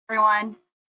everyone.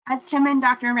 As Tim and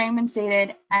Dr. Raymond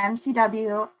stated,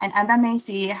 MCW and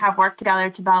MMAC have worked together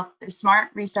to develop the Smart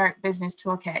Restart Business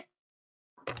Toolkit.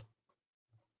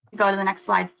 Go to the next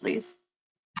slide, please.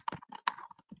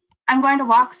 I'm going to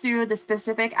walk through the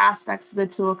specific aspects of the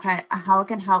toolkit and how it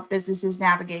can help businesses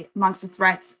navigate amongst the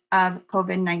threats of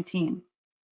COVID-19.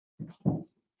 You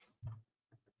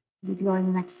can go to the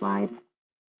next slide.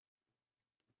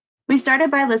 We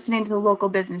started by listening to the local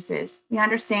businesses. We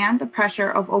understand the pressure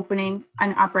of opening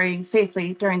and operating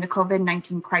safely during the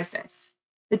COVID-19 crisis.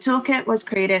 The toolkit was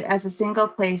created as a single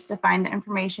place to find the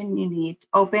information you need to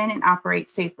open and operate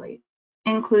safely.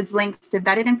 It includes links to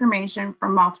vetted information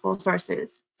from multiple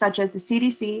sources, such as the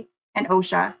CDC and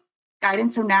OSHA,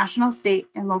 guidance from national, state,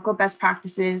 and local best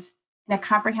practices, and a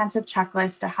comprehensive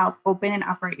checklist to help open and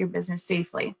operate your business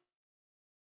safely.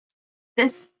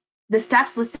 The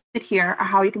steps listed here are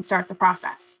how you can start the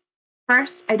process.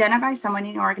 First, identify someone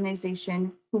in your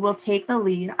organization who will take the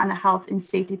lead on the health and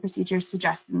safety procedures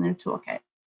suggested in the toolkit.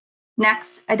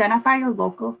 Next, identify your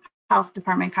local health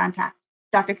department contact.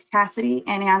 Dr. Cassidy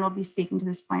and Ann will be speaking to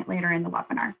this point later in the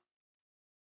webinar.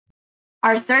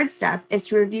 Our third step is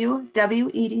to review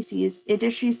WEDC's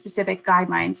industry-specific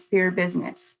guidelines for your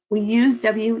business. We use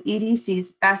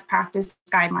WEDC's best practice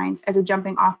guidelines as a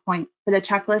jumping off point for the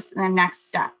checklist and the next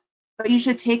step, but you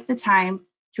should take the time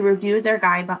to review their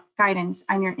guidance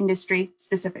on your industry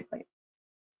specifically.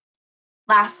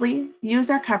 Lastly, use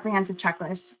our comprehensive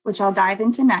checklist, which I'll dive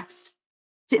into next,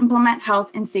 to implement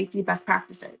health and safety best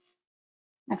practices.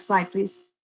 Next slide, please.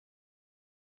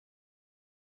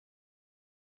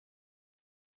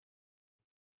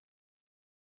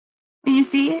 What you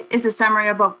see is a summary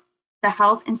of what the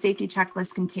health and safety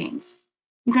checklist contains.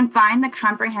 You can find the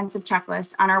comprehensive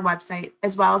checklist on our website,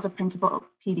 as well as a printable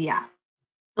PDF.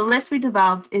 The list we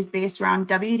developed is based around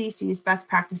WEDC's best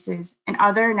practices and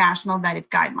other national vetted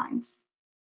guidelines.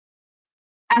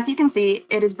 As you can see,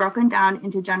 it is broken down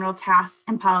into general tasks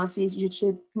and policies you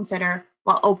should consider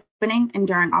while opening and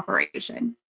during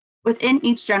operation. Within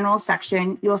each general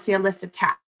section, you will see a list of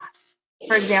tasks.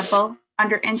 For example,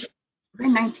 under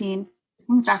COVID-19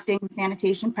 disinfecting and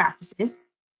sanitation practices.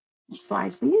 Next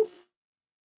slide, please.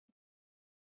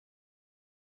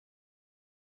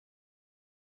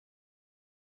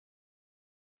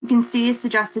 You can see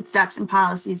suggested steps and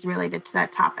policies related to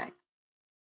that topic.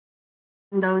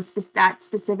 And those that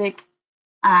specific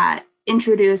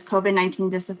introduce COVID-19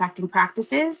 disinfecting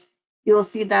practices. You will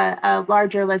see the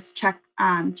larger list check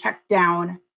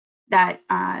down that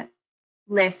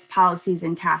lists policies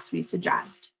and tasks we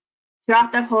suggest.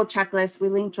 Throughout the whole checklist, we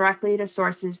link directly to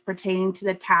sources pertaining to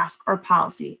the task or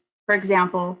policy. For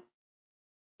example,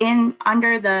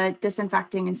 under the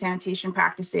disinfecting and sanitation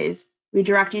practices, we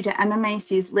direct you to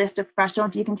MMAC's list of professional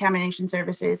decontamination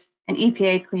services and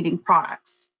EPA cleaning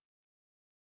products.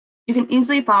 You can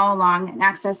easily follow along and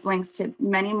access links to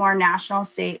many more national,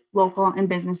 state, local, and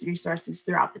business resources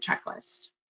throughout the checklist.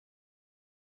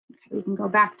 Okay, we can go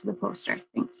back to the poster.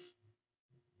 Thanks.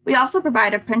 We also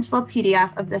provide a printable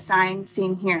PDF of the sign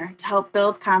seen here to help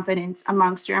build confidence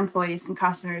amongst your employees and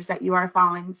customers that you are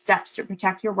following steps to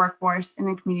protect your workforce and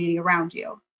the community around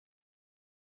you.